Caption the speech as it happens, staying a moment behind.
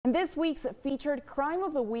This week's featured Crime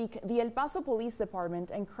of the Week, the El Paso Police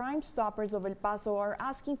Department and Crime Stoppers of El Paso are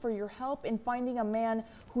asking for your help in finding a man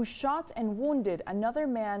who shot and wounded another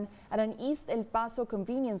man at an East El Paso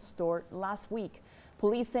convenience store last week.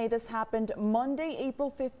 Police say this happened Monday,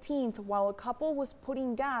 April 15th, while a couple was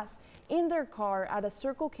putting gas in their car at a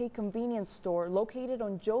Circle K convenience store located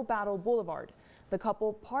on Joe Battle Boulevard. The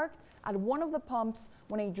couple parked at one of the pumps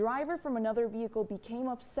when a driver from another vehicle became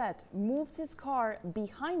upset, moved his car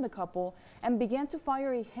behind the couple, and began to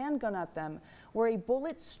fire a handgun at them, where a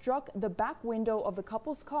bullet struck the back window of the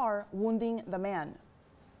couple's car, wounding the man.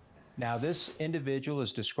 Now, this individual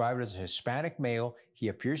is described as a Hispanic male. He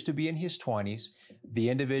appears to be in his 20s. The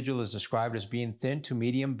individual is described as being thin to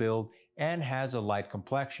medium build and has a light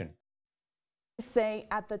complexion. Say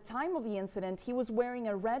at the time of the incident, he was wearing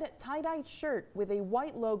a red tie-dye shirt with a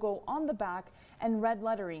white logo on the back and red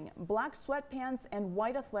lettering, black sweatpants and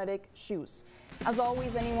white athletic shoes. As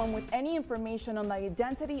always, anyone with any information on the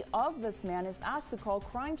identity of this man is asked to call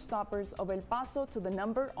Crime Stoppers of El Paso to the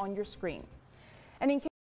number on your screen. And in